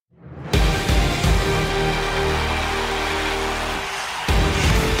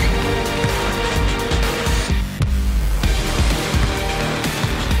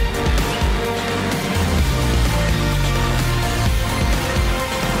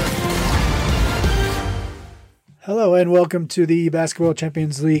Hello and welcome to the Basketball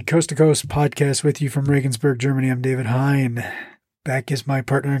Champions League Coast to Coast podcast with you from Regensburg, Germany. I'm David Hein. Back is my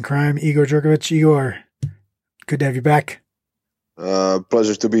partner in crime, Igor Curkovic. Igor, good to have you back.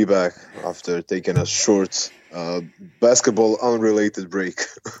 Pleasure to be back after taking a short basketball unrelated break.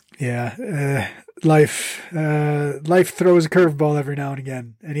 Yeah, life throws a curveball every now and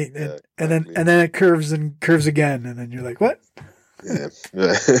again, and then it curves and curves again, and then you're like, what? Yeah.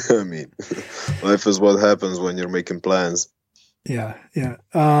 I mean, life is what happens when you're making plans. Yeah.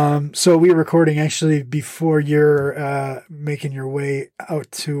 So we're recording actually before you're making your way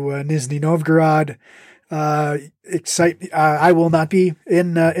out to Nizhny Novgorod. I will not be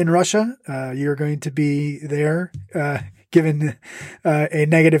in Russia. You're going to be there, given a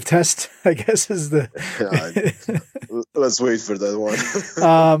negative test, I guess is the. Let's wait for that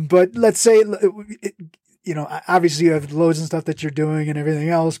one. But let's say, obviously you have loads and stuff that you're doing and everything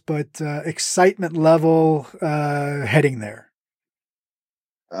else, but excitement level heading there.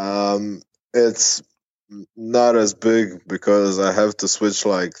 It's not as big because I have to switch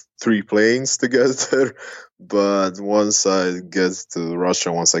like 3 planes to get there. But once I get to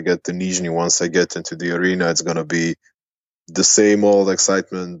Russia, once I get to Nizhny, once I get into the arena, it's going to be the same old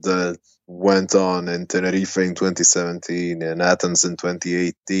excitement that went on in Tenerife in 2017, in Athens in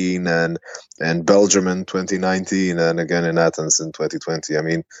 2018, and Belgium in 2019, and again in Athens in 2020. I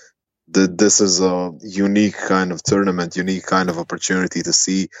mean, this is a unique kind of tournament, unique kind of opportunity to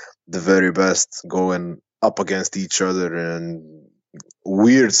see the very best going up against each other in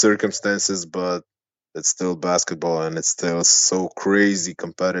weird circumstances, but it's still basketball and it's still so crazy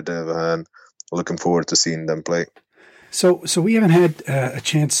competitive, and looking forward to seeing them play. So we haven't had a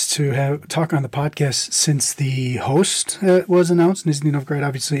chance to talk on the podcast since the host was announced, Nizhny Novgorod,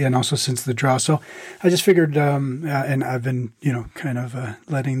 obviously, and also since the draw. So I just figured, and I've been, kind of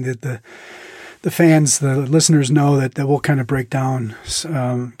letting the fans, the listeners know that we'll kind of break down,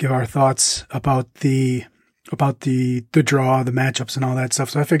 give our thoughts about the draw, the matchups, and all that stuff.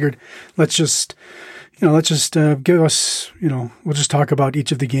 So I figured let's just give us, we'll just talk about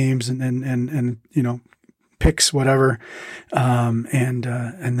each of the games and picks, whatever, and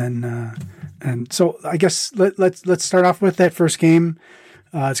so I guess let's start off with that first game.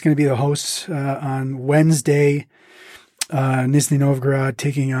 It's going to be the hosts on Wednesday. Nizhny Novgorod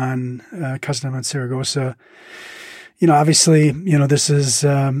taking on Kastamon Saragossa. Obviously, this is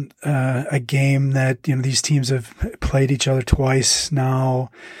a game that these teams have played each other twice now.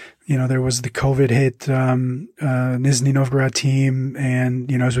 There was the COVID hit Nizhny Novgorod team,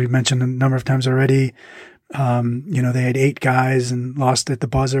 and as we mentioned a number of times already. They had 8 guys and lost at the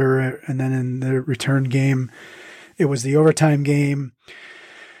buzzer. And then in the return game, it was the overtime game.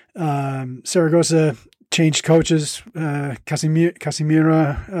 Saragossa changed coaches.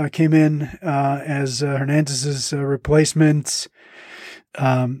 Casimira came in as Hernandez's replacement.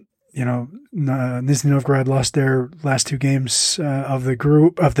 Nizhny Novgorod lost their last 2 games of the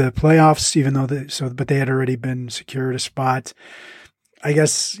playoffs, even though but they had already been secured a spot. I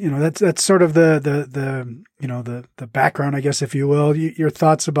guess, that's sort of the background, I guess, if you will. Your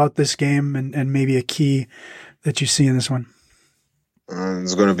thoughts about this game and maybe a key that you see in this one.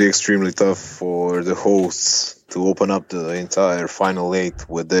 It's going to be extremely tough for the hosts to open up the entire final 8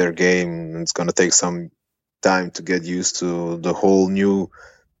 with their game. It's going to take some time to get used to the whole new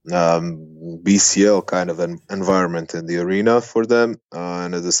BCL kind of environment in the arena for them.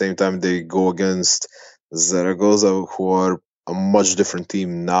 And at the same time, they go against Zaragoza, who are a much different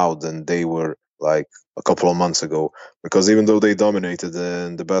team now than they were like a couple of months ago, because even though they dominated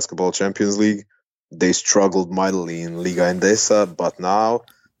in the Basketball Champions League, they struggled mightily in Liga Endesa, but now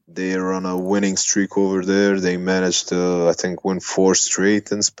they're on a winning streak over there. They managed to, I think, win 4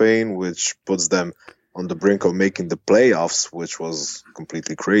 straight in Spain, which puts them on the brink of making the playoffs, which was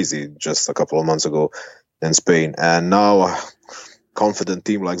completely crazy just a couple of months ago in Spain. And now a confident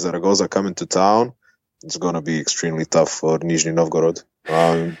team like Zaragoza coming to town, it's going to be extremely tough for Nizhny Novgorod.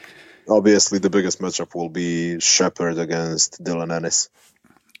 Obviously, the biggest matchup will be Shepherd against Dylan Ennis.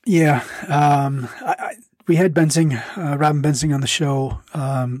 Yeah. We had Robin Bensing on the show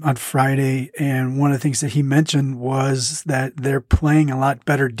on Friday, and one of the things that he mentioned was that they're playing a lot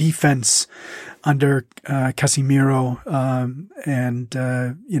better defense under Casimiro, and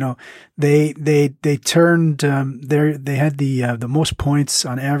they turned they had the most points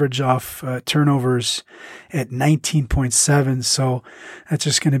on average off turnovers at 19.7. So that's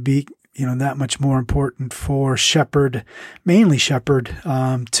just going to be that much more important for Shepherd, mainly Shepherd,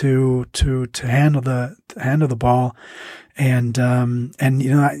 to handle the ball, and if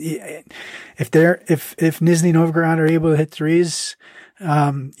Nizhny Novgorod are able to hit threes,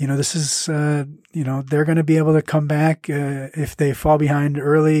 This is, they're going to be able to come back if they fall behind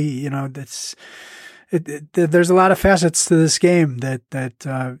early. There's a lot of facets to this game that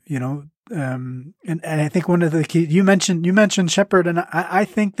and I think one of the key you mentioned Shepard, and I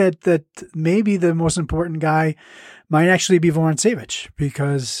think that maybe the most important guy might actually be Vorontsevich,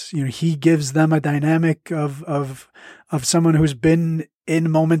 because he gives them a dynamic of someone who's been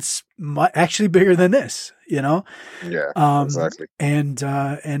in moments actually bigger than this. Yeah, exactly. And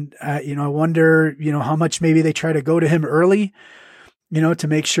I wonder how much maybe they try to go to him early, to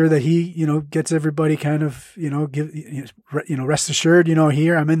make sure that he, gets everybody kind of, rest assured,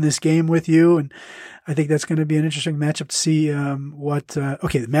 here, I'm in this game with you. And I think that's going to be an interesting matchup to see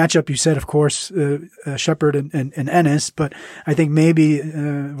the matchup you said, of course, Shepard and Ennis, but I think maybe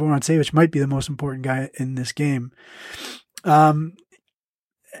Vorontsevich might be the most important guy in this game.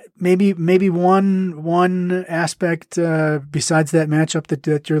 Maybe one aspect besides that matchup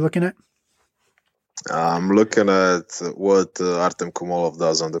that you're looking at? I'm looking at what Artem Kumolov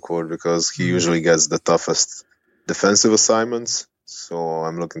does on the court, because he usually gets the toughest defensive assignments. So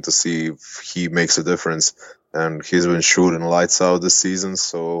I'm looking to see if he makes a difference. And he's been shooting lights out this season.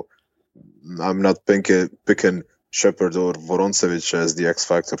 So I'm not picking Shepard or Vorontsevich as the X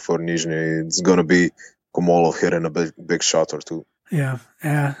factor for Nizhny. It's going to be Kumolov hitting a big shot or two. Yeah.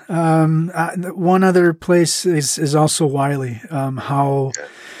 One other place is also Wiley. How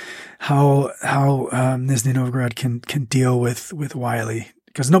Nizhny Novgorod can deal with Wiley,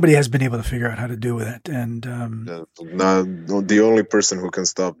 because nobody has been able to figure out how to do with it. And the only person who can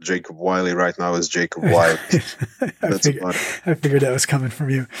stop Jacob Wiley right now is Jacob Wiley. I figured that was coming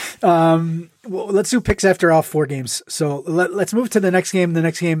from you. Well, let's do picks after all 4 games. So let's move to the next game. The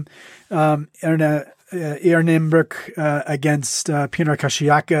next game, Ernimbruk against Pinar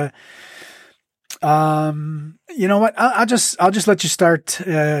Kashiaka. You know what? I'll just let you start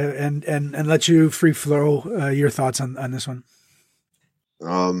and let you free flow your thoughts on this one.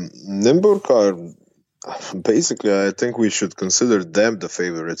 Nymburk are basically, I think we should consider them the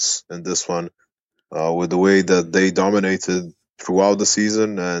favorites in this one, with the way that they dominated throughout the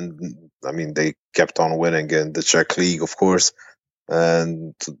season, and I mean they kept on winning in the Czech league, of course,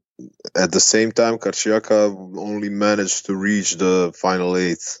 and at the same time, Karšiaka only managed to reach the final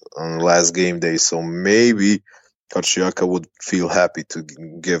 8 on last game day, so maybe Karšiaka would feel happy to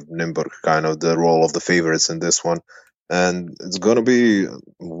give Nymburk kind of the role of the favorites in this one. And it's going to be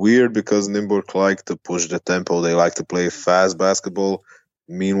weird because Nymburk like to push the tempo. They like to play fast basketball.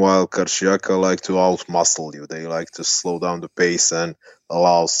 Meanwhile, Karšiaka like to out-muscle you. They like to slow down the pace and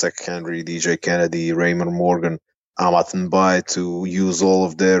allow Sek Henry, DJ Kennedy, Raymond Morgan, Amat Mbai to use all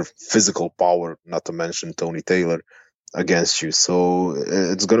of their physical power, not to mention Tony Taylor, against you. So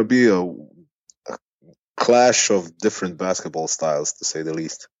it's going to be a clash of different basketball styles, to say the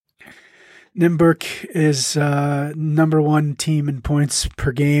least. Nymburk is number 1 team in points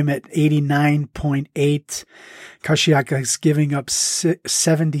per game at 89.8. Karšiaka is giving up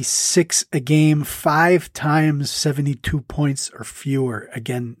 76 a game, 5 times 72 points or fewer.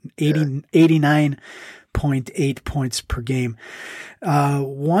 Again, 89.8 points per game.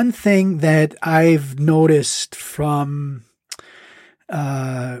 One thing that I've noticed from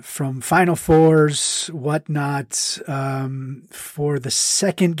Final Fours, whatnot, for the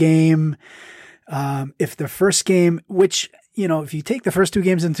second game, if the first game, which, if you take the first 2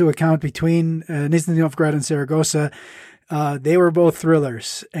 games into account between Nizhny Novgorod and Saragossa, they were both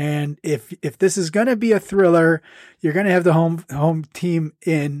thrillers. And if this is going to be a thriller, you're going to have the home team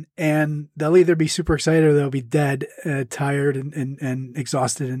in, and they'll either be super excited or they'll be dead, tired and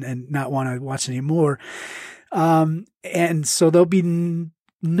exhausted and not want to watch anymore. And so there'll be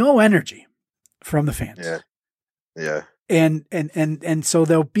no energy from the fans. Yeah. And so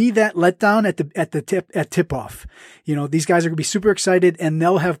there'll be that letdown at tip off. These guys are going to be super excited, and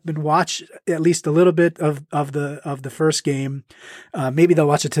they'll have been watched at least a little bit of the first game. Maybe they'll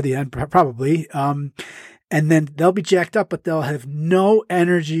watch it to the end, probably. And then they'll be jacked up, but they'll have no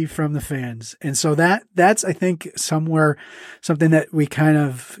energy from the fans. And so that's, I think, somewhere something that we kind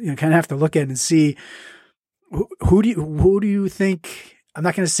of have to look at and see. Who do you think? I'm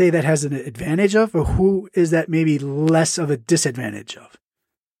not going to say that has an advantage of, but who is that maybe less of a disadvantage of?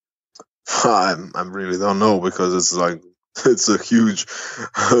 I really don't know, because it's a huge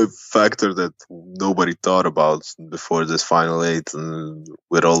factor that nobody thought about before this final 8, and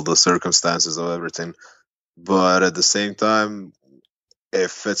with all the circumstances of everything. But at the same time,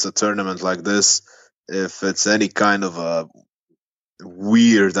 if it's a tournament like this, if it's any kind of a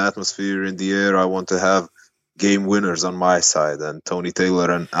weird atmosphere in the air, I want to have game winners on my side, and Tony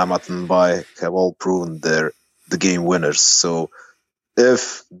Taylor and Amat Mbai have all proven they're the game winners. So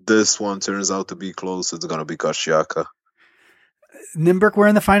If this one turns out to be close, it's gonna be Karšiaka. Nymburk were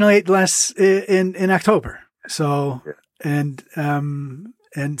in the final 8 in October. So Yeah.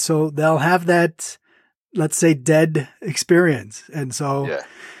 and so they'll have that, let's say, dead experience. And so Yeah.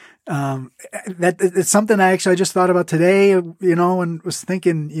 that it's something I just thought about today, and was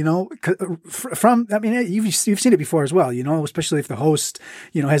thinking, you've seen it before as well, especially if the host,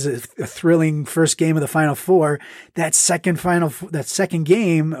 has a thrilling first game of the Final Four, that second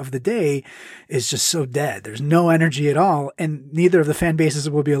game of the day is just so dead. There's no energy at all. And neither of the fan bases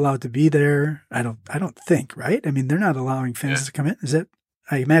will be allowed to be there. I don't think, right? I mean, they're not allowing fans to come in. Is it?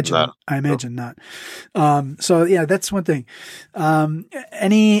 I imagine not. So yeah, that's one thing.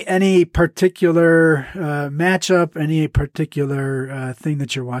 Any particular matchup? Any particular thing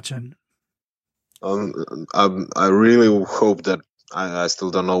that you're watching? I really hope that I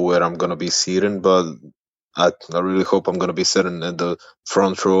still don't know where I'm gonna be sitting, but I really hope I'm gonna be sitting in the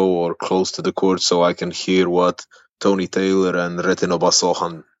front row or close to the court so I can hear what Tony Taylor and Retino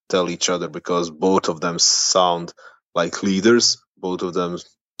Basohan tell each other, because both of them sound like leaders. Both of them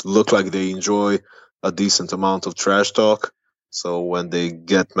look like they enjoy a decent amount of trash talk. So when they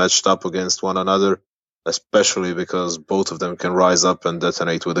get matched up against one another, especially because both of them can rise up and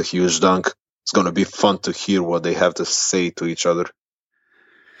detonate with a huge dunk, it's going to be fun to hear what they have to say to each other.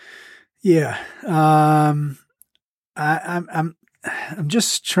 Yeah. I'm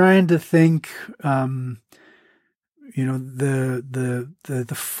just trying to think, the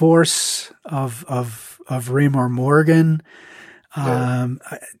force of Raymore Morgan.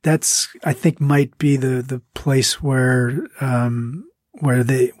 That's, I think, might be the place where Nymburk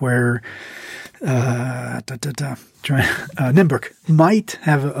might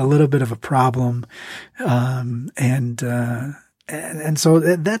have a little bit of a problem, and so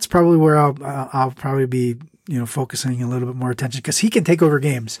that's probably where I'll probably be focusing a little bit more attention, because he can take over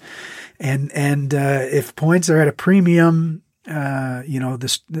games, and if points are at a premium,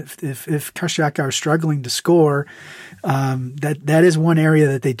 if Karšiaka are struggling to score, that is one area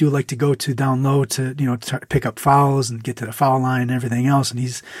that they do like to go to down low to pick up fouls and get to the foul line and everything else,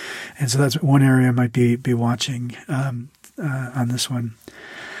 and so that's one area I might be watching on this one.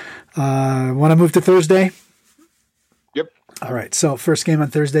 Want to move to Thursday? Yep. All right. So first game on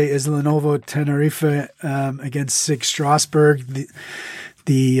Thursday is Lenovo Tenerife against SIG Strasbourg,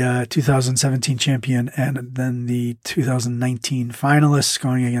 the 2017 champion, and then the 2019 finalists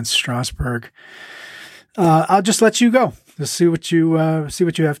going against Strasbourg. I'll just let you go. Just see what you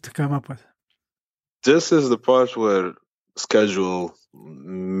have to come up with. This is the part where schedule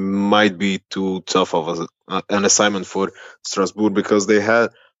might be too tough of an assignment for Strasbourg, because they had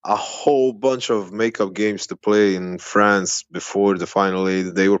a whole bunch of makeup games to play in France before the final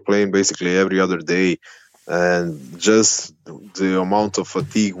 8. They were playing basically every other day, and just the amount of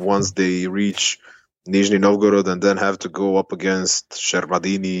fatigue once they reach Nizhny Novgorod and then have to go up against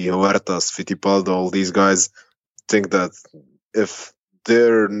Shermadini, Huertas, Fittipaldo, all these guys, think that if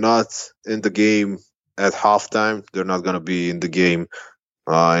they're not in the game at halftime, they're not going to be in the game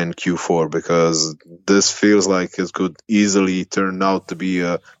in Q4, because this feels like it could easily turn out to be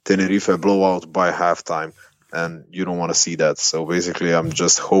a Tenerife blowout by halftime, and you don't want to see that. So basically, I'm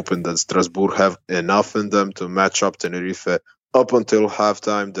just hoping that Strasbourg have enough in them to match up Tenerife up until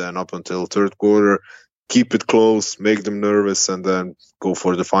halftime, then up until third quarter, keep it close, make them nervous, and then go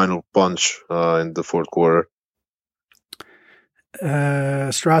for the final punch in the fourth quarter.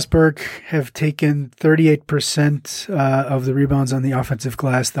 Strasbourg have taken 38% of the rebounds on the offensive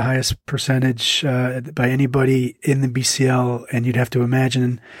glass, the highest percentage by anybody in the BCL, and you'd have to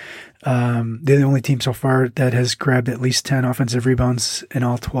imagine they're the only team so far that has grabbed at least 10 offensive rebounds in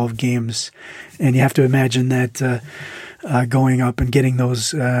all 12 games, and you have to imagine that going up and getting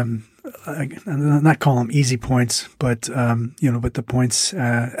those, not call them easy points, but but the points,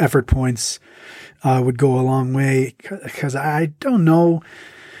 effort points, would go a long way, because I don't know,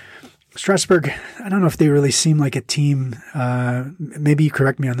 Strasbourg, I don't know if they really seem like a team. Maybe you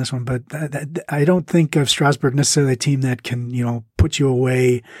correct me on this one, but I don't think of Strasbourg necessarily a team that can, put you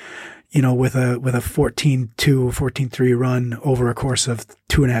away, with a 14-2, 14-3 run over a course of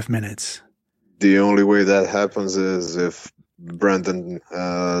 2.5 minutes. The only way that happens is if Brandon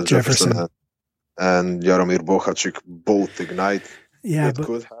Jefferson and Jaromir Bohacik both ignite. Yeah,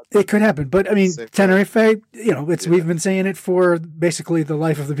 it could happen. But I mean, Tenerife, we've been saying it for basically the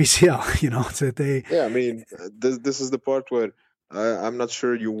life of the BCL. So they. Yeah, I mean, this is the part where I'm not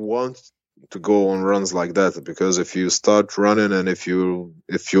sure you want to go on runs like that, because if you start running and if your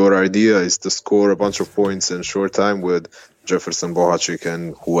idea is to score a bunch of points in short time with Jefferson, Bohacik,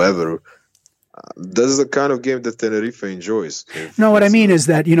 and whoever, This is the kind of game that Tenerife enjoys. No, what I mean is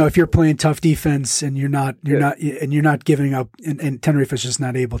that, if you're playing tough defense and you're not giving up, and Tenerife is just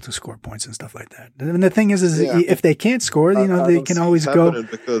not able to score points and stuff like that. And the thing is if they can't score, they can always go.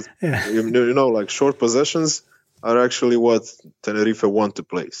 Because, like short possessions are actually what Tenerife want to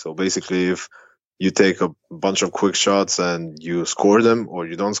play. So basically, if you take a bunch of quick shots and you score them or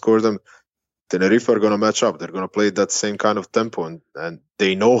you don't score them, Tenerife are going to match up. They're going to play that same kind of tempo, and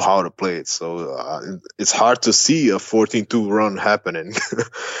they know how to play it. So it's hard to see a 14-2 run happening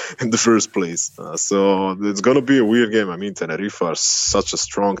in the first place. So it's going to be a weird game. I mean, Tenerife are such a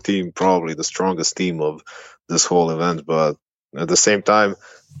strong team, probably the strongest team of this whole event. But at the same time,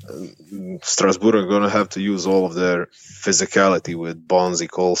 Strasbourg are going to have to use all of their physicality with Bonzi,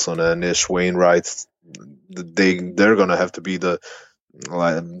 Colson, and Ish Wainwright. They're going to have to be the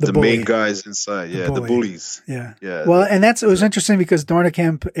main guys inside, the bullies. Yeah. Well, and it was interesting because Aaron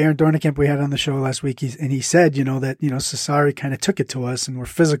Dornekamp, we had on the show last week, he said, that Sassari kind of took it to us and we're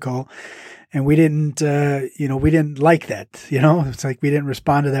physical, and we didn't like that. It's like we didn't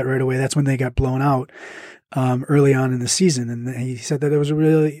respond to that right away. That's when they got blown out early on in the season, and he said that it was a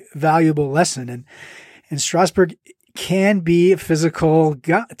really valuable lesson. And Strasbourg can be a physical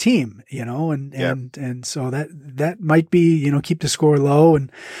team, and so that might be, keep the score low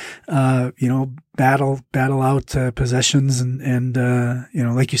and, battle out possessions and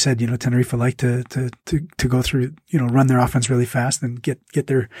like you said, Tenerife like to go through, run their offense really fast and get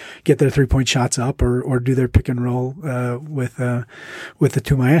their 3-point shots up or do their pick and roll, with the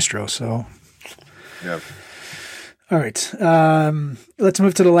two maestros. So, yeah. All right, let's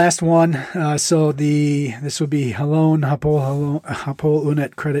move to the last one. So this would be Hapol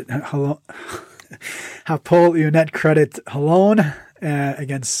Unet Credit Halon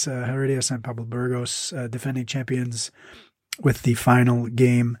against Heredia San Pablo Burgos, defending champions, with the final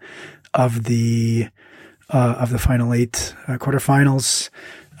game of the final 8 quarterfinals.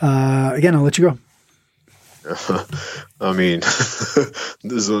 Again, I'll let you go. I mean,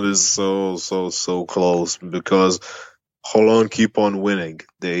 this one is so close because Holon keep on winning.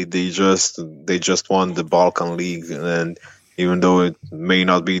 They just won the Balkan League, and even though it may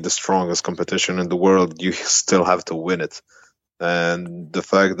not be the strongest competition in the world, you still have to win it. And the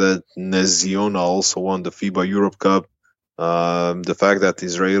fact that Neziona also won the FIBA Europe Cup, the fact that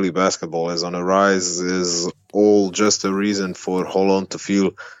Israeli basketball is on a rise, is all just a reason for Holon to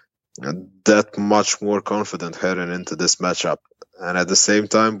feel that much more confident heading into this matchup. And at the same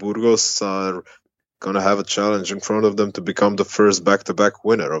time, Burgos are going to have a challenge in front of them to become the first back-to-back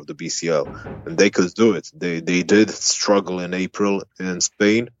winner of the BCL. And they could do it. They did struggle in April in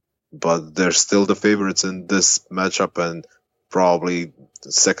Spain, but they're still the favorites in this matchup and probably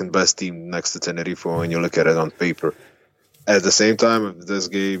the second best team next to Tenerife when you look at it on paper. At the same time, this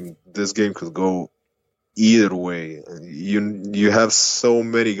game could go either way. You have so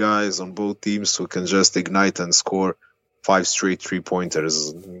many guys on both teams who can just ignite and score 5 straight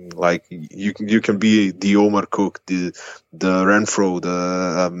 3-pointers. Like you can be the Omar Cook, the Renfro,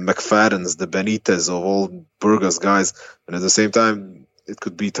 the McFadden's, the Benitez of all Burgos guys, and at the same time it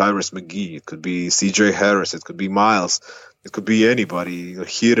could be Tyrese McGee, it could be CJ Harris, it could be Miles, it could be anybody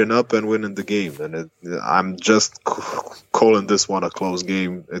heating up and winning the game. And I'm just calling this one a close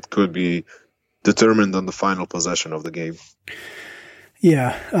game. It could be determined on the final possession of the game.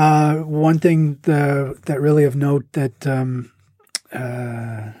 Yeah. One thing that really of note that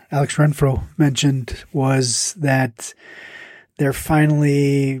Alex Renfro mentioned was that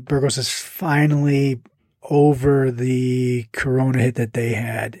Burgos is finally over the corona hit that they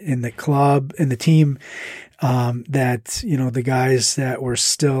had in the club, in the team. That, the guys that were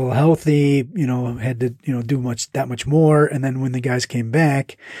still healthy, had to, do that much more. And then when the guys who came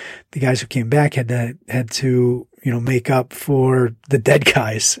back had to, make up for the dead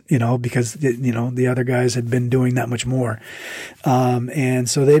guys, because, the other guys had been doing that much more. And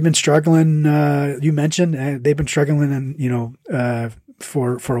so they've been struggling, you mentioned, they've been struggling and,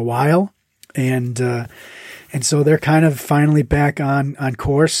 for a while. And so they're kind of finally back on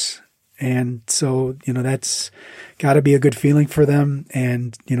course. And so, that's got to be a good feeling for them.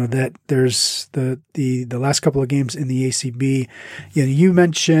 And, that there's the last couple of games in the ACB, you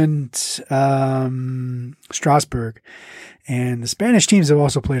mentioned, Strasbourg, and the Spanish teams have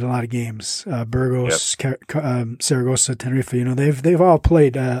also played a lot of games. Burgos, Zaragoza, Tenerife, they've all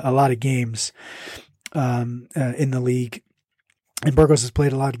played a lot of games, in the league, and Burgos has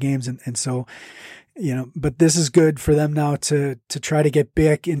played a lot of games. And so, but this is good for them now to try to get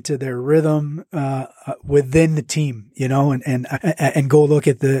back into their rhythm within the team, and go look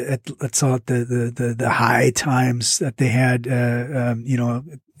at let's call it the high times that they had,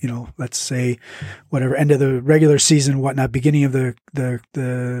 let's say whatever end of the regular season, whatnot, beginning of the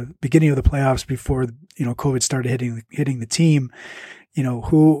beginning of the playoffs before, COVID started hitting the team,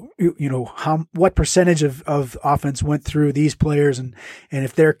 what percentage of offense went through these players. And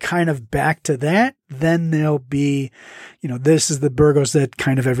if they're kind of back to that, then they'll be, this is the Burgos that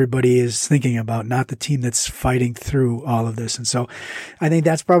kind of everybody is thinking about, not the team that's fighting through all of this. And so I think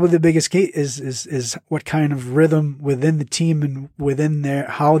that's probably the biggest key is what kind of rhythm within the team and within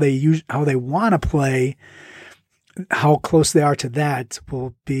how they want to play. How close they are to that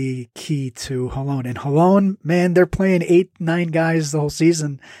will be key to Holon. And Holon, man, they're playing 8-9 guys the whole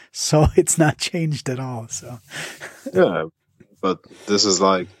season, so it's not changed at all. So, yeah, but this is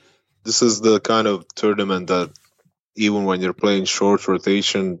the kind of tournament that even when you're playing short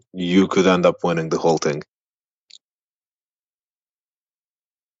rotation, you could end up winning the whole thing.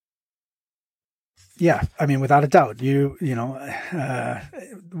 Yeah, I mean, without a doubt, there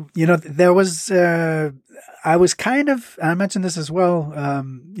was. I mentioned this as well.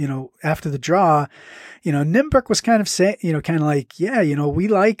 After the draw, Nymburk was kind of saying, we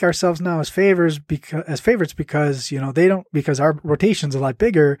like ourselves now as favorites because because our rotation's a lot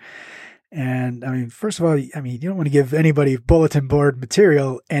bigger. And I mean, first of all, you don't want to give anybody bulletin board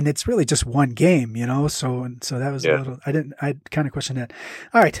material, and it's really just one game, So that was a little. I kind of questioned that.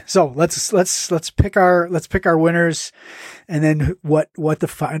 All right, so let's pick our winners, and then what the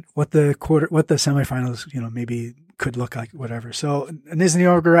semifinals, maybe could look like, whatever. So Nizhny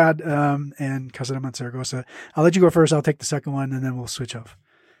Novgorod and Kazanaman Saragossa. I'll let you go first. I'll take the second one, and then we'll switch off.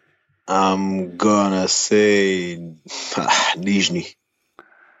 I'm gonna say Nizhny.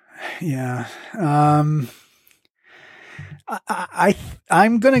 Yeah. I'm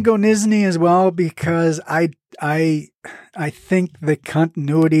going to go Nizhny as well because I think the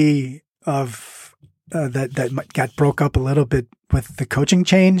continuity of that got broke up a little bit with the coaching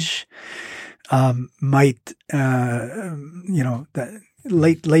change might that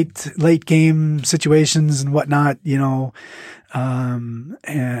late game situations and whatnot,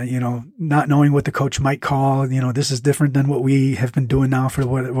 not knowing what the coach might call, this is different than what we have been doing now for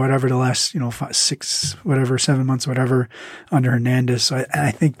whatever the last, 7 months, whatever, under Hernandez. So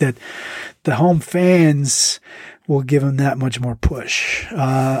I think that the home fans will give him that much more push. All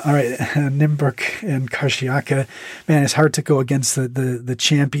right. Nymburk and Karsiaka, man, it's hard to go against the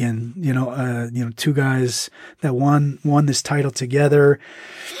champion, two guys that won this title together.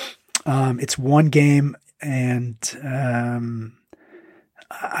 It's one game. And this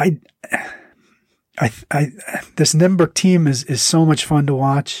Nymburk team is so much fun to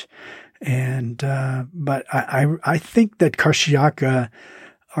watch, and but I think that Karsiaka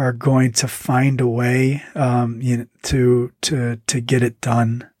are going to find a way, to get it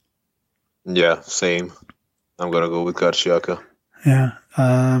done. Yeah, same. I'm gonna go with Karsiaka. Yeah.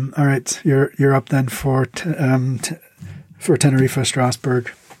 All right, you're up then for Tenerife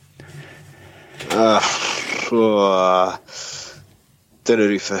Strasbourg.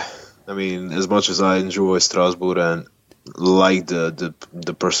 Tenerife. I mean, as much as I enjoy Strasbourg and like the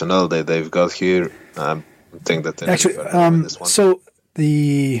personnel that they've got here, I think that Tenerife win this one. So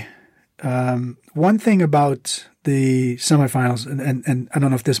the one thing about the semifinals, and I don't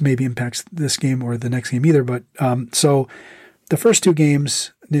know if this maybe impacts this game or the next game either, but so the first two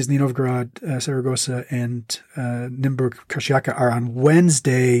games, Nizhny Novgorod, Saragossa, and Nymburk Karsiaka, are on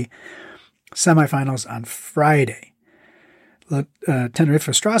Wednesday. Semifinals on Friday.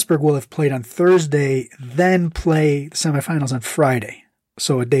 Tenerife Strasbourg will have played on Thursday, then play the semifinals on Friday,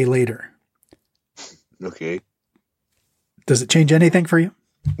 so a day later. Okay. Does it change anything for you?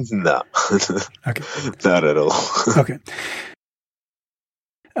 No. Okay. Not at all. Okay.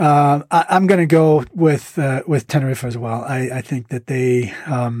 I'm going to go with Tenerife as well. I think that they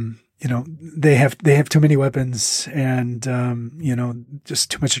they have too many weapons and,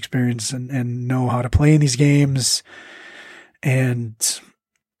 just too much experience and know how to play in these games. And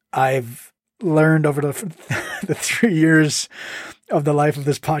I've learned over the 3 years of the life of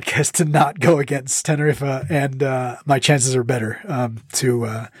this podcast to not go against Tenerife, and my chances are better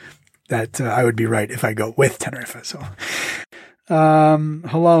that I would be right if I go with Tenerife. So,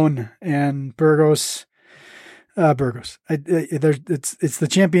 Holon and Burgos. Burgos. It's the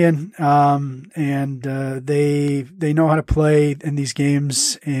champion, and they know how to play in these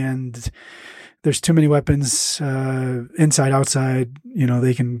games, and there's too many weapons, inside, outside.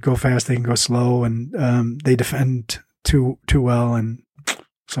 They can go fast, they can go slow, and they defend too well, and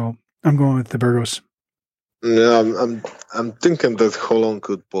so I'm going with the Burgos. Yeah, I'm thinking that Holon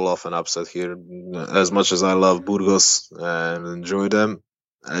could pull off an upset here. As much as I love Burgos and enjoy them,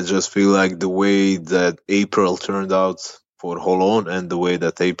 I just feel like the way that April turned out for Holon and the way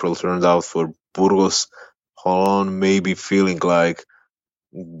that April turned out for Burgos. Holon may be feeling like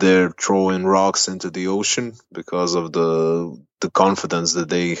they're throwing rocks into the ocean because of the confidence that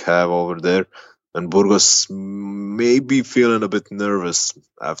they have over there. And Burgos may be feeling a bit nervous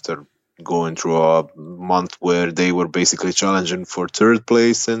after going through a month where they were basically challenging for third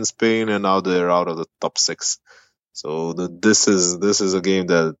place in Spain, and now they're out of the top six. So this is a game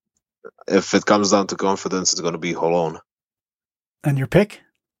that, if it comes down to confidence, it's going to be Holon. And your pick?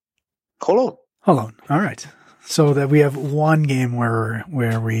 Holon. Holon. All right. So that we have one game where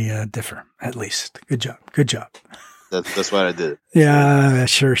we differ, at least. Good job. That's what I did. Yeah,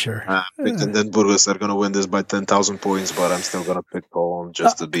 sure. And then Burgos are going to win this by 10,000 points, but I'm still going to pick Holon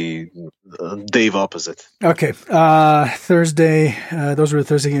just to be Dave opposite. Okay. Thursday, those were the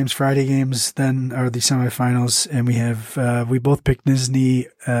Thursday games. Friday games then are the semifinals, and we both picked Nizhny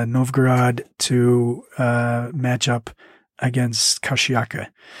Novgorod to match up against Kashiaka.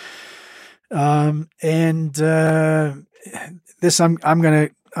 This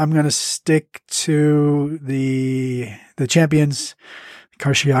I'm gonna stick to the champions,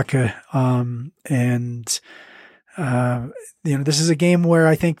 Kashiaka. This is a game where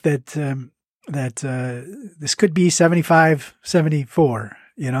I think that this could be 75-74.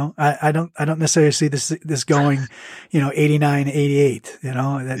 I don't necessarily see this going,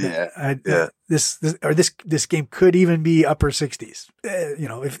 89-88. This game could even be upper 60s.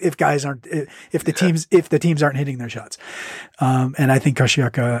 If guys aren't, if the teams aren't hitting their shots, and I think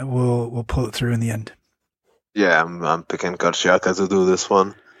Kashiaka will pull it through in the end. Yeah, I'm picking Kashiaka to do this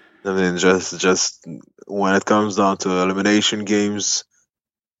one. I mean, just when it comes down to elimination games,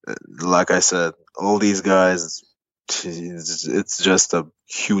 like I said, all these guys, it's just a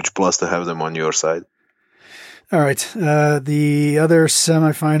huge plus to have them on your side. All right. The other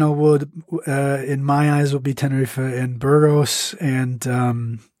semifinal would, in my eyes, will be Tenerife and Burgos, and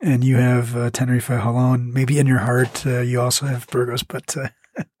you have Tenerife Holon. Maybe in your heart, you also have Burgos, but.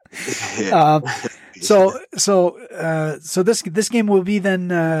 So this game will be then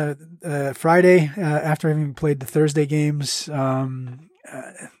Friday after having played the Thursday games.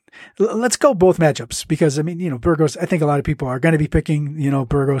 Let's go both matchups because Burgos. I think a lot of people are going to be picking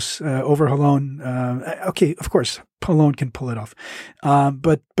Burgos over Holon. Okay, of course Holon can pull it off,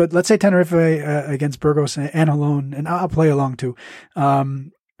 but let's say Tenerife against Burgos and Holon, and I'll play along too.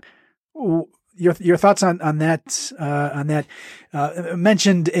 Your thoughts on that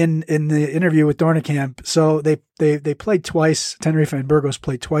mentioned in the interview with Dornekamp. So they played twice. Tenerife and Burgos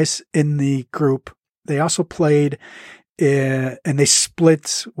played twice in the group. They also played, and they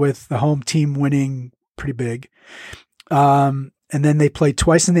split with the home team winning pretty big. And then they played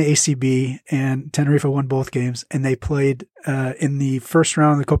twice in the ACB, and Tenerife won both games. And they played in the first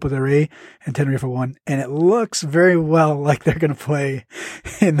round of the Copa del Rey, and Tenerife won. And it looks very well like they're going to play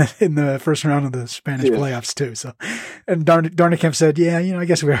in the first round of the Spanish playoffs too. So, and Dornekamp said, "Yeah, I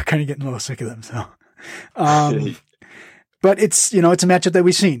guess we are kind of getting a little sick of them." So, but it's it's a matchup that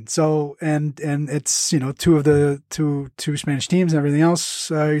we've seen. So, and it's two of the two Spanish teams and everything else.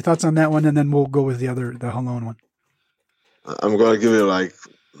 Your thoughts on that one, and then we'll go with the Holon one. I'm gonna give you like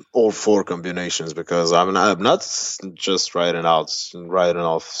all four combinations because I'm not just writing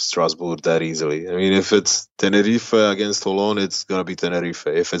off Strasbourg that easily. I mean, if it's Tenerife against Holon, it's gonna be Tenerife.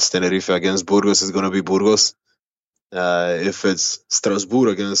 If it's Tenerife against Burgos, it's gonna be Burgos. If it's Strasbourg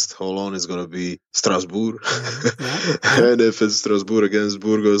against Holon, it's gonna be Strasbourg. And if it's Strasbourg against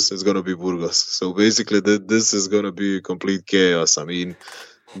Burgos, it's gonna be Burgos. So basically, this is gonna be complete chaos. I mean,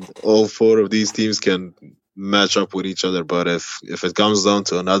 all four of these teams can match up with each other, but if it comes down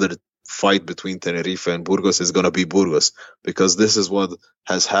to another fight between Tenerife and Burgos, it's going to be Burgos, because this is what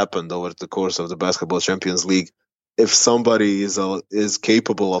has happened over the course of the Basketball Champions League. If somebody is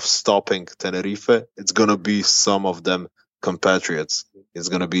capable of stopping Tenerife, it's going to be some of them compatriots. It's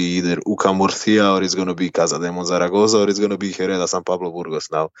going to be either UCA Murcia, or it's going to be Casa de Zaragoza, or it's going to be Hereda San Pablo Burgos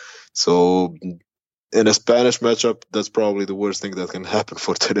now. So in a Spanish matchup, that's probably the worst thing that can happen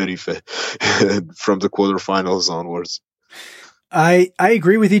for Tenerife from the quarterfinals onwards. I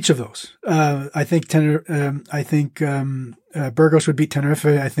agree with each of those. I think Burgos would beat Tenerife.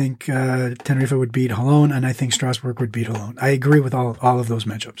 I think Tenerife would beat Holon, and I think Strasbourg would beat Holon. I agree with all of those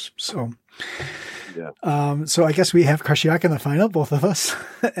matchups. So, yeah. So I guess we have Kashiaka in the final, both of us,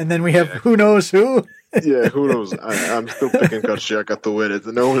 and then we have who knows who. Yeah, who knows? I'm still picking Kashiaka to win it.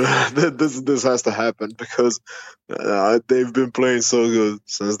 No, this has to happen because they've been playing so good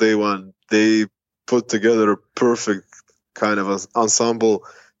since day one. They put together a perfect kind of ensemble.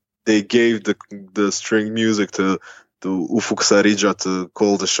 They gave the string music to Ufuk Sarija to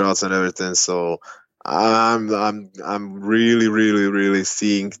call the shots and everything. So I'm really, really, really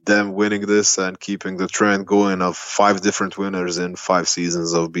seeing them winning this and keeping the trend going of 5 different winners in 5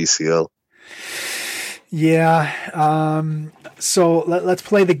 seasons of BCL. Yeah. So let's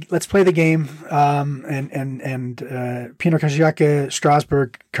play the game. And Pino Kashiaka,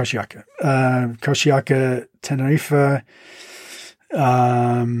 Strasbourg, Kashiaka, Kashiaka, Tenerife.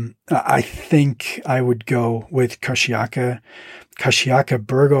 I think I would go with Kashiaka,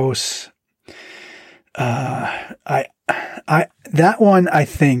 Burgos. That one, I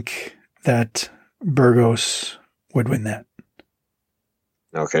think that Burgos would win that.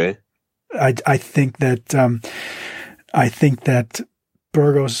 Okay. I think that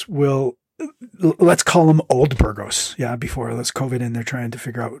Burgos will, let's call them old Burgos. Yeah. Before this COVID, and they're trying to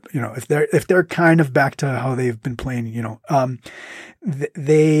figure out, if they're kind of back to how they've been playing,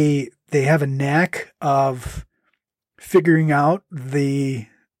 they have a knack of figuring out the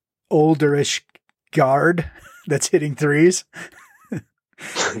olderish guard that's hitting threes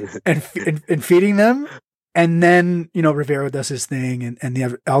and feeding them. And then, Rivero does his thing, and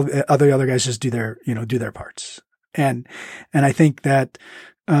the other guys just do their parts. And I think that,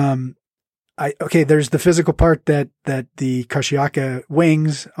 there's the physical part that the Kashiaka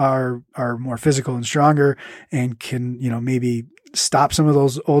wings are more physical and stronger and can, maybe stop some of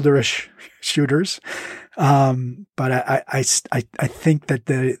those olderish shooters. But I think that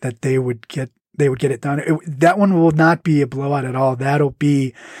they would get it done. That one will not be a blowout at all. That'll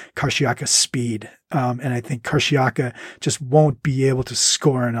be Kashiaka's speed. And I think Kashiaka just won't be able to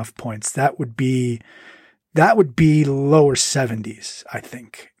score enough points. That would be lower 70s. I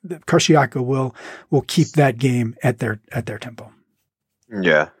think Kashiaka will keep that game at their tempo.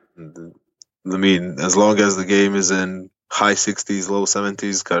 Yeah. I mean, as long as the game is in high 60s, low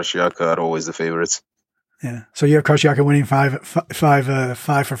 70s, Kashiaka are always the favorites. Yeah. So you have Kashiaka winning 5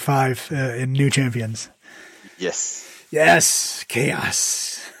 for 5 in new champions. Yes. Yes.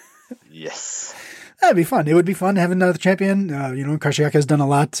 Chaos. Yes. That'd be fun. It would be fun to have another champion. Kashiaka has done a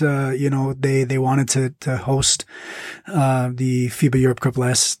lot. They wanted to host the FIBA Europe Cup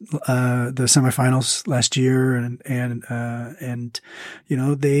the semifinals last year, and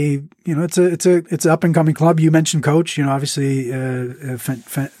it's an up and coming club. You mentioned coach. Obviously a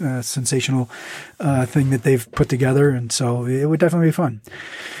sensational thing that they've put together, and so it would definitely be fun.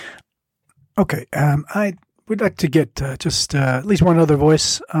 Okay, we'd like to get just at least one other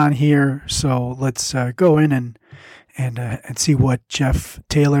voice on here, so let's go in and see what Jeff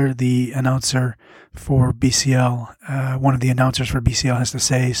Taylor, the announcer for BCL, one of the announcers for BCL, has to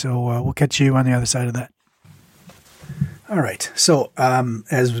say. So we'll catch you on the other side of that. All right. So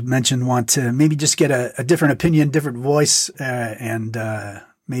as mentioned, want to maybe just get a different opinion, different voice, and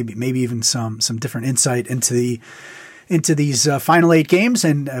maybe even some different insight into these final 8 games.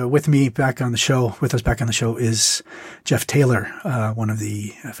 And with us back on the show is Jeff Taylor, one of the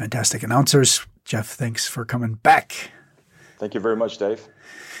fantastic announcers. Jeff, thanks for coming back. Thank you very much, Dave.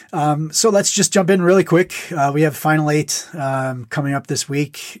 So let's just jump in really quick. We have final 8 coming up this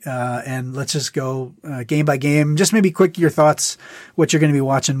week, and let's just go game by game. Just maybe quick, your thoughts, what you're going to be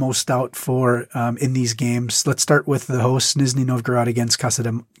watching most out for in these games. Let's start with the hosts, Nizhny Novgorod against Casa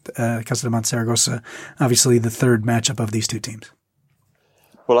de Monte obviously the third matchup of these two teams.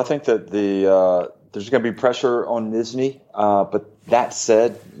 Well, I think that there's going to be pressure on Nizhny, but that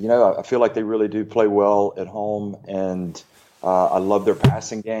said, I feel like they really do play well at home, and I love their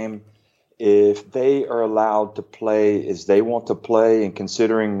passing game. If they are allowed to play as they want to play, and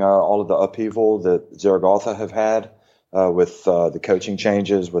considering all of the upheaval that Zaragoza have had with the coaching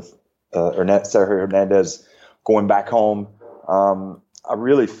changes, with Sergio Hernandez going back home, I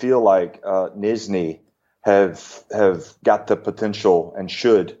really feel like Nizhny have got the potential and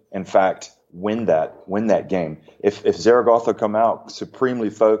should, in fact, win that game. If Zaragoza come out supremely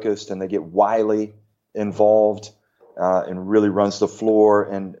focused and they get Wiley involved and really runs the floor,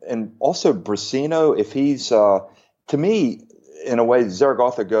 and also Brasino, if he's to me, in a way,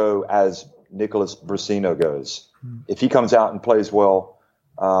 Zaragoza go as Nicolas Brasino goes. If he comes out and plays well,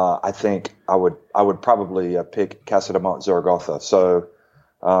 I think I would probably pick Casa de Monte Zaragoza. So,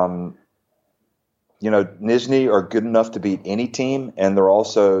 Nizhny are good enough to beat any team, and they're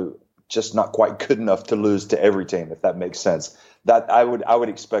also just not quite good enough to lose to every team, if that makes sense. That I would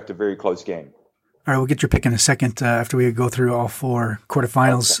expect a very close game. All right, we'll get your pick in a second after we go through all 4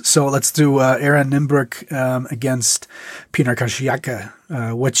 quarterfinals. Okay. So let's do Aaron Nimbrook against Pinar Kashiaka.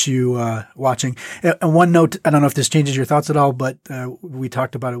 What you watching? And one note, I don't know if this changes your thoughts at all, but we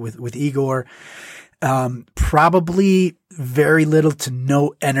talked about it with Igor. Probably very little to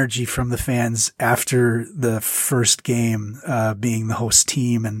no energy from the fans after the first game, being the host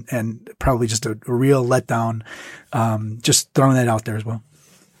team, and probably just a real letdown. Just throwing that out there as well.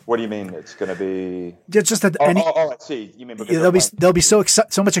 What do you mean? It's going to be just that I see. You mean because there'll be so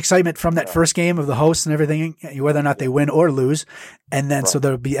much excitement from that first game of the host and everything, whether or not they win or lose, and then so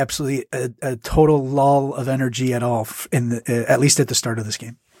there'll be absolutely a total lull of energy at all at least at the start of this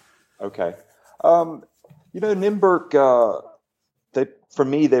game. Okay. Nymburk, for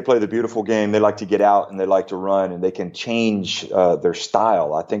me, they play the beautiful game. They like to get out and they like to run, and they can change their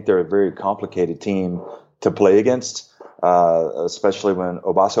style. I think they're a very complicated team to play against, especially when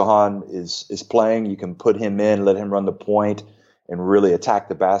Obasohan is playing. You can put him in, let him run the point, and really attack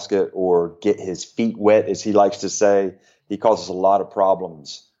the basket or get his feet wet, as he likes to say. He causes a lot of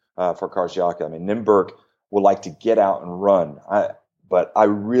problems for Karsiaka. I mean, Nymburk will like to get out and run. But I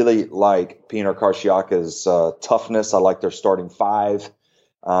really like Piotr Karsiaka's toughness. I like their starting five.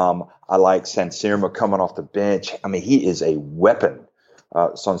 I like Sansirma coming off the bench. I mean, he is a weapon,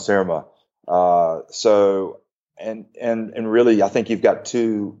 Sansirma. And really, I think you've got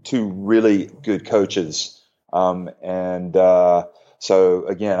two really good coaches. So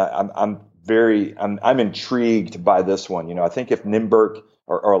again, I'm intrigued by this one. I think if Nymburk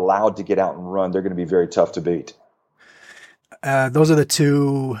are allowed to get out and run, they're going to be very tough to beat. Those are the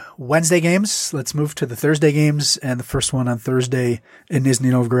two Wednesday games. Let's move to the Thursday games. And the first one on Thursday in Nizhny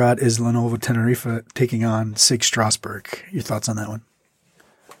Novgorod is Lenovo Tenerife taking on SIG Strasbourg. Your thoughts on that one?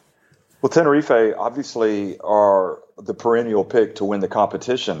 Well, Tenerife obviously are the perennial pick to win the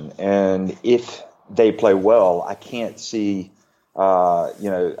competition. And if they play well, I can't see a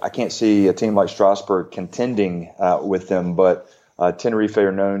team like Strasbourg contending with them. But Tenerife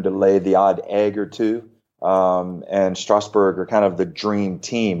are known to lay the odd egg or two. And Strasbourg are kind of the dream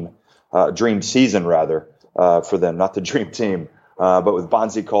season for them, not the dream team. But with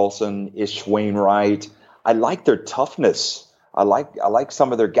Bonzi Colson, Ish Wainwright, I like their toughness. I like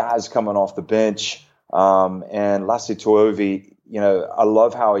some of their guys coming off the bench. And Lassi Tuovi, I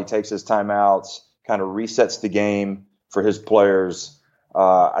love how he takes his timeouts, kind of resets the game for his players.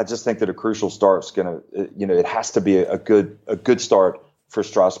 I just think that a crucial start's it has to be a good start for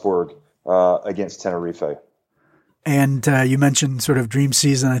Strasbourg against Tenerife. And you mentioned sort of dream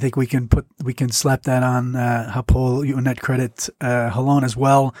season. I think we can slap that on Hapoel Unet Credit Holon as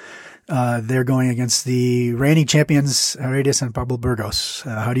well. They're going against the reigning champions Reyes and Pablo Burgos.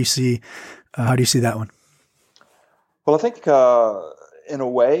 How do you see that one? Well, I think in a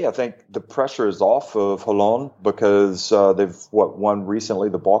way, I think the pressure is off of Holon because they've won recently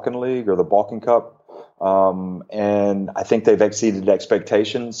the Balkan League or the Balkan Cup. And I think they've exceeded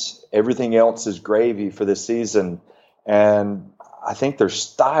expectations. Everything else is gravy for this season. And I think their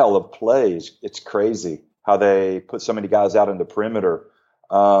style of play it's crazy how they put so many guys out in the perimeter.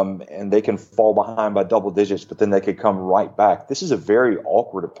 And they can fall behind by double digits, but then they could come right back. This is a very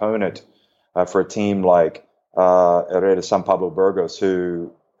awkward opponent for a team like Herrera San Pablo Burgos,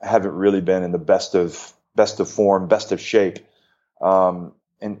 who haven't really been in the best of form, best of shape.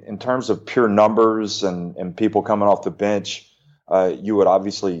 In terms of pure numbers and people coming off the bench, you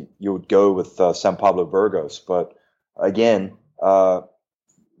would go with San Pablo Burgos. But again,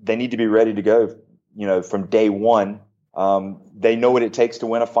 they need to be ready to go, from day one. They know what it takes to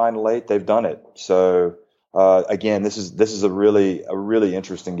win a Final Eight. They've done it. So again, this is a really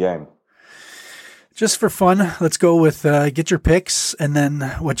interesting game. Just for fun, let's go with get your picks and then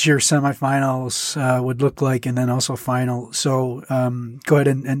what your semifinals would look like, and then also final. So go ahead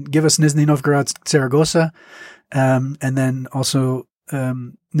and give us Nizhny Novgorod Saragossa, and then also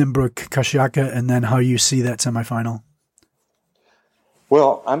Nymburk Karsiaka, and then how you see that semifinal.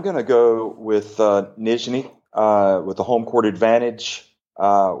 Well, I'm going to go with Nizhny with the home court advantage,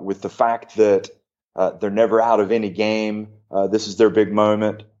 with the fact that they're never out of any game. This is their big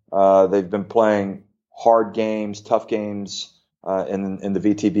moment. They've been playing hard games, tough games in the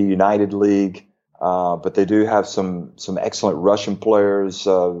VTB United League, but they do have some excellent Russian players.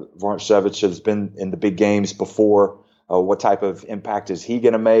 Vorontsevich has been in the big games before. What type of impact is he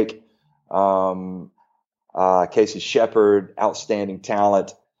going to make? Casey Shepard, outstanding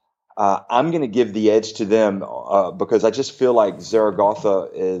talent. I'm going to give the edge to them because I just feel like Zaragoza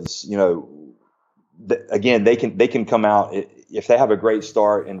is, again, they can come out if they have a great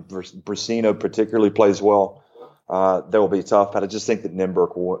start and Brasino particularly plays well. They will be tough, but I just think that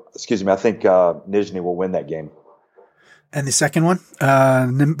Nizhny will win that game. And the second one,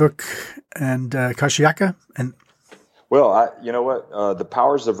 Nymburk and Karsiaka, and well, you know what? The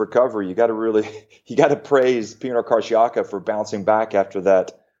powers of recovery. You got to praise Piotr Karsiaka for bouncing back after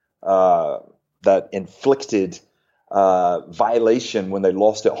that that inflicted violation when they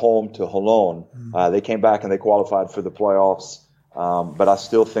lost at home to Holon. They came back and they qualified for the playoffs. But I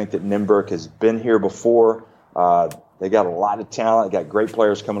still think that Nymburk has been here before. They got a lot of talent. They got great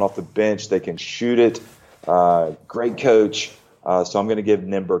players coming off the bench. They can shoot it. Great coach. So I'm going to give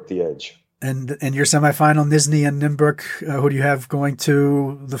Nymburk the edge. And your semifinal, Nizhny and Nymburk, who do you have going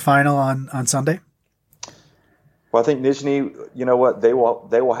to the final on Sunday? Well, I think Nizhny, you know what, they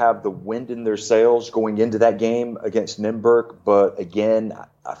will have the wind in their sails going into that game against Nymburk. But again,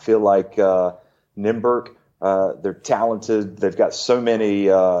 I feel like Nymburk, they're talented. They've got so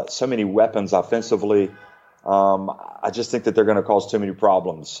many weapons offensively. I just think that they're going to cause too many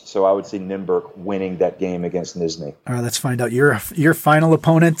problems. So I would see Nymburk winning that game against Nizhny. All right, let's find out your final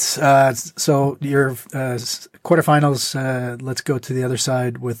opponent. So your quarterfinals, let's go to the other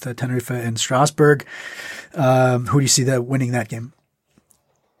side with Tenerife and Strasbourg. Who do you see winning that game?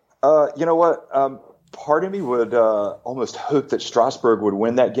 You know what? Part of me would almost hope that Strasbourg would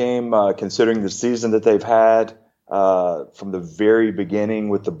win that game, considering the season that they've had from the very beginning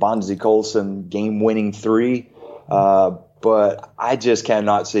with the Bonzi Colson game-winning 3. But I just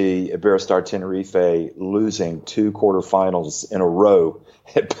cannot see Iberostar Tenerife losing 2 quarterfinals in a row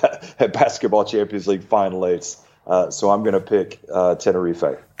at Basketball Champions League Final Eights. So I'm going to pick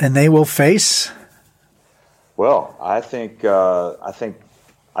Tenerife. And they will face? Well, I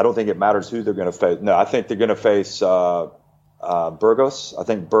don't think it matters who they're going to face. No, I think they're going to face Burgos. I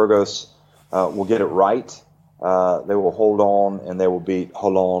think Burgos will get it right. They will hold on, and they will beat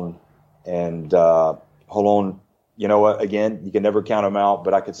Holon. And Holon, you know what, again, you can never count them out,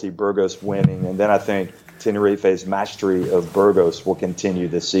 but I could see Burgos winning. And then I think Tenerife's mastery of Burgos will continue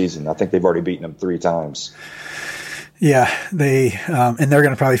this season. I think they've already beaten them 3 times. Yeah, they and they're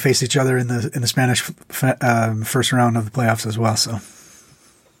going to probably face each other in the Spanish first round of the playoffs as well. So,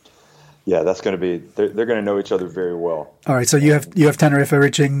 yeah, that's going to be they're going to know each other very well. All right, so you have Tenerife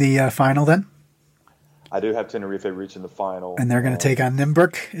reaching the final then. I do have Tenerife reaching the final, and they're going to take on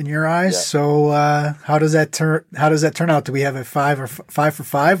Nymburk in your eyes. Yeah. So, how does that turn out? Do we have a 5 for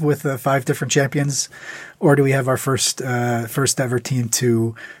 5 with 5 different champions, or do we have our first ever team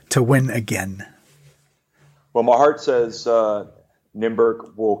to win again? Well, my heart says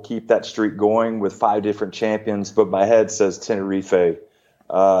Nymburk will keep that streak going with 5 different champions, but my head says Tenerife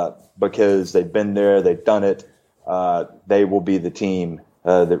because they've been there, they've done it. They will be the team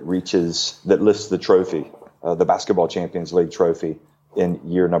that lifts the trophy, the Basketball Champions League trophy in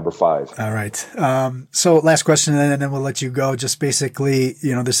year number 5. All right. So last question, and then we'll let you go. Just basically,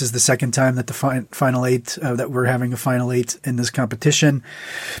 this is the second time that the final 8 that we're having a final 8 in this competition.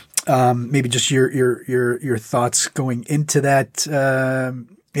 Maybe just your thoughts going into that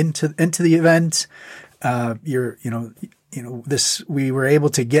into the event. We were able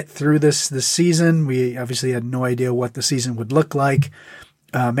to get through this season. We obviously had no idea what the season would look like.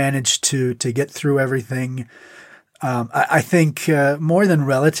 Managed to get through everything. I think more than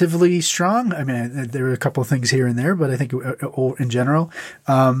relatively strong. I mean, there were a couple of things here and there, but I think in general,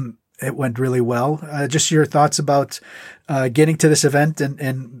 it went really well. Just your thoughts about getting to this event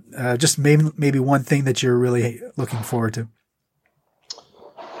and just maybe one thing that you're really looking forward to.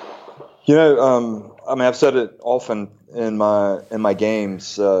 I've said it often in my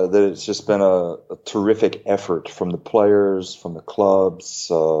games that it's just been a terrific effort from the players, from the clubs,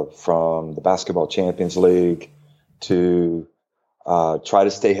 from the Basketball Champions League to try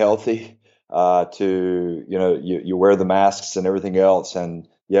to stay healthy, to you wear the masks and everything else. And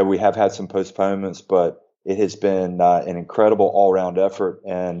yeah, we have had some postponements, but it has been an incredible all-round effort.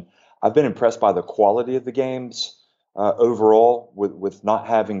 And I've been impressed by the quality of the games overall with not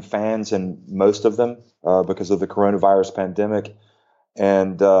having fans in most of them because of the coronavirus pandemic.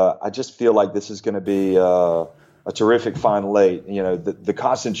 And I just feel like this is going to be a terrific Final 8. The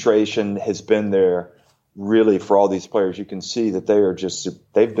concentration has been there really for all these players. You can see that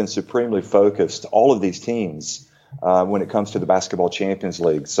they've been supremely focused, all of these teams, when it comes to the Basketball Champions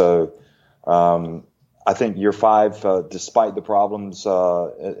League. So I think year 5, despite the problems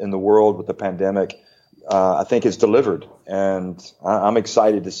in the world with the pandemic, I think it's delivered. And I'm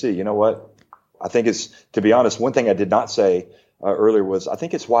excited to see. You know what? I think to be honest, one thing I did not say earlier was I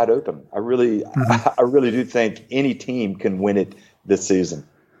think it's wide open. I really do think any team can win it this season.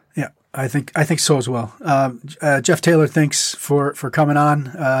 Yeah, I think so as well. Jeff Taylor, thanks for coming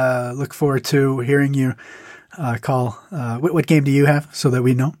on. Look forward to hearing you call. What game do you have so that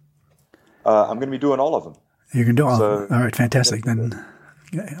we know? I'm going to be doing all of them. You can do all of them. All right, fantastic. Then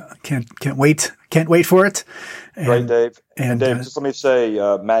Can't wait for it. Great, Dave. And Dave, just let me say,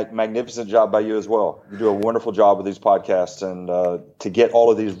 magnificent job by you as well. You do a wonderful job with these podcasts, and to get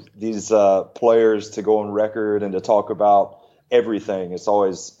all of these players to go on record and to talk about everything, it's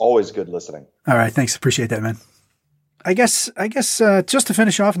always good listening. All right, thanks. Appreciate that, man. I guess just to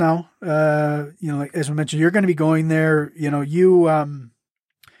finish off now, like, as we mentioned, you're going to be going there. You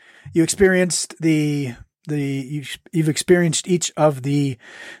experienced you've experienced each of the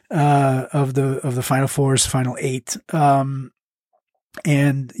Final Fours, Final Eight, and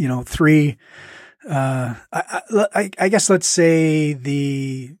three. I guess let's say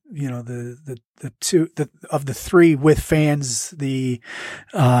the two of the three with fans.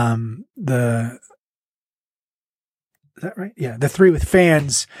 Is that right? Yeah, the three with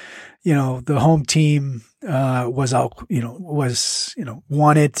fans. The home team was out.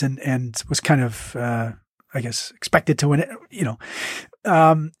 Won it and was kind of I guess expected to win it.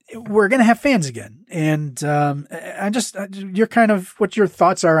 We're gonna have fans again, and you're kind of what your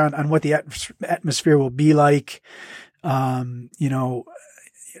thoughts are on what the atmosphere will be like.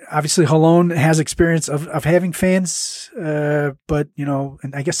 Obviously Holon has experience of having fans, but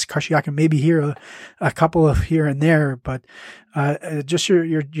and I guess Karşıyaka maybe here a couple of here and there, but just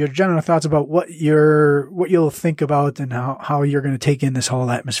your general thoughts about what you'll think about and how you're going to take in this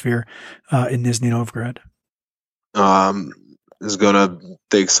whole atmosphere in Nizhny Novgorod. It's gonna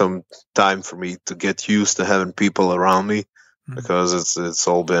take some time for me to get used to having people around me, because it's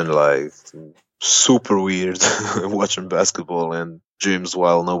all been like super weird watching basketball in gyms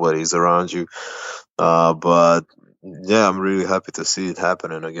while nobody's around you. But yeah, I'm really happy to see it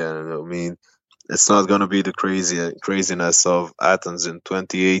happening again. I mean, it's not gonna be the craziness of Athens in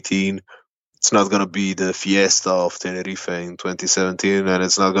 2018. It's not gonna be the fiesta of Tenerife in 2017, and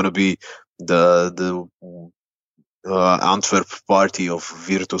it's not gonna be the Antwerp party of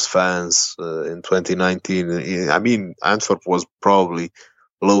Virtus fans in 2019. I mean, Antwerp was probably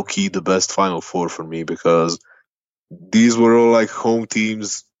low-key the best Final Four for me, because these were all like home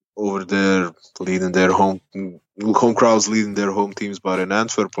teams over there leading their home crowds leading their home teams. But in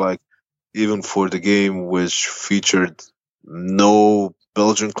Antwerp, like, even for the game which featured no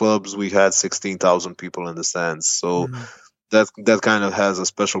Belgian clubs, we had 16,000 people in the stands. So that kind of has a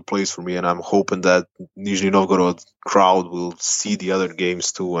special place for me, and I'm hoping that Nizhny Novgorod crowd will see the other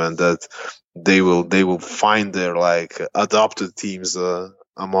games too, and that they will find their like adopted teams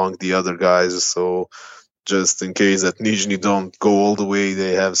among the other guys. So just in case that Nizhny don't go all the way,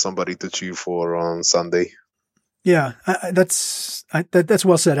 they have somebody to cheer for on Sunday. Yeah, that's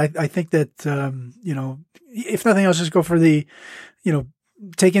well said. I think that if nothing else, just go for the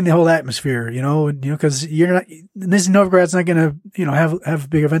take in the whole atmosphere, because Nizhny Novgorod's not going to, have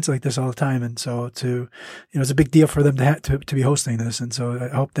big events like this all the time. And so it's a big deal for them to be hosting this. And so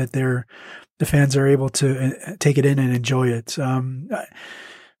I hope that the fans are able to take it in and enjoy it.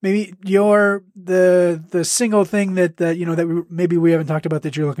 Maybe the single thing that maybe we haven't talked about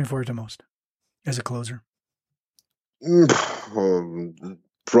that you're looking forward to most as a closer.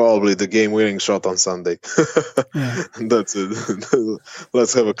 Probably the game-winning shot on Sunday. Yeah. That's it.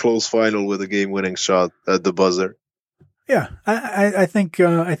 Let's have a close final with a game-winning shot at the buzzer. Yeah, I think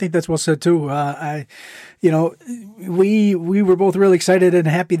that's well said too. We were both really excited and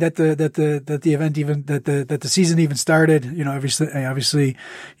happy that the event even that the season even started. Obviously,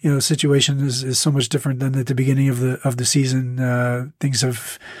 the situation is so much different than at the beginning of the season. Things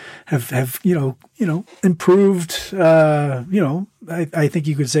have improved. I think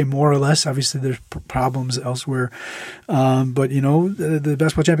you could say more or less. Obviously, there's problems elsewhere, but the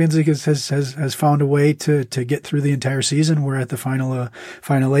Basketball Champions League has found a way to get through the entire season. We're at the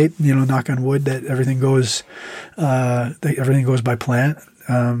final eight. Knock on wood that everything goes by plan,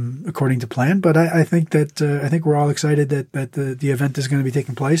 according to plan. But I think we're all excited that the event is going to be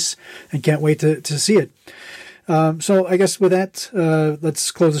taking place and can't wait to see it. So I guess with that,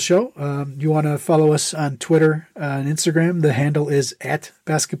 let's close the show. You want to follow us on Twitter and Instagram. The handle is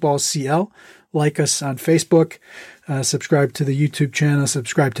 @basketballcl. Like us on Facebook. Subscribe to the YouTube channel.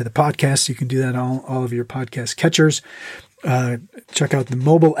 Subscribe to the podcast. You can do that on all of your podcast catchers. Check out the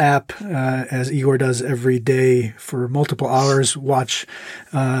mobile app, as Igor does every day for multiple hours. Watch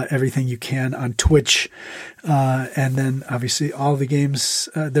everything you can on Twitch. And then obviously all the games,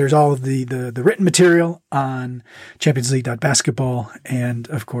 there's all of the written material on championsleague.basketball. And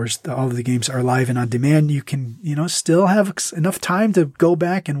of course, all of the games are live and on demand. You can, still have enough time to go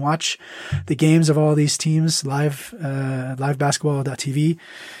back and watch the games of all these teams live, livebasketball.tv.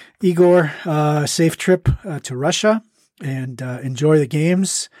 Igor, safe trip to Russia. And enjoy the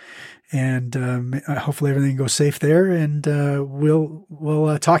games. and hopefully everything goes safe there. And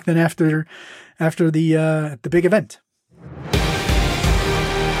we'll talk then after the big event.